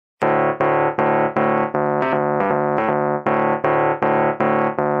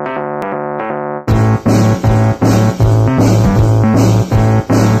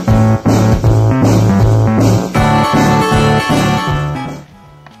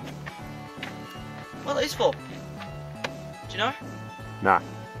are these for? Do you know? Nah.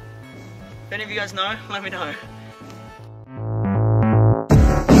 If any of you guys know, let me know.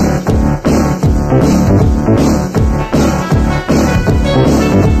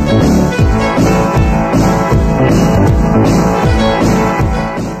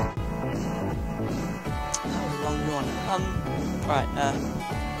 Right,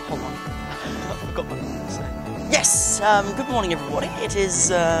 hold on. I forgot what I was going to say. Yes! Good morning, everybody. It is,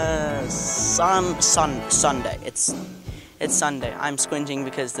 Sunday. It's Sunday. I'm squinting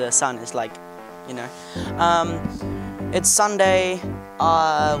because the sun is like, you know. It's Sunday.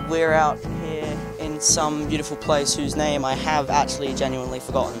 We're out here in some beautiful place whose name I have actually genuinely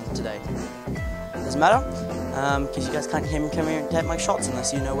forgotten today. Doesn't matter. Because you guys can't hear me come here and take my shots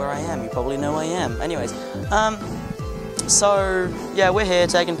unless you know where I am. You probably know I am. Anyways, so yeah, we're here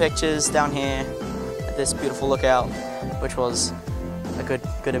taking pictures down here at this beautiful lookout, which was a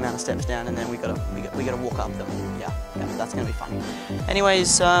good amount of steps down, and then we gotta walk up them. Yeah, that's gonna be fun.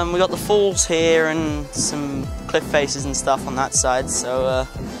 Anyways, we got the falls here and some cliff faces and stuff on that side. So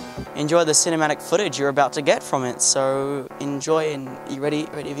enjoy the cinematic footage you're about to get from it. So enjoy, and you ready?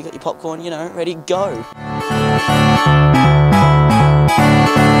 Ready? Have you got your popcorn? You know, ready? Go.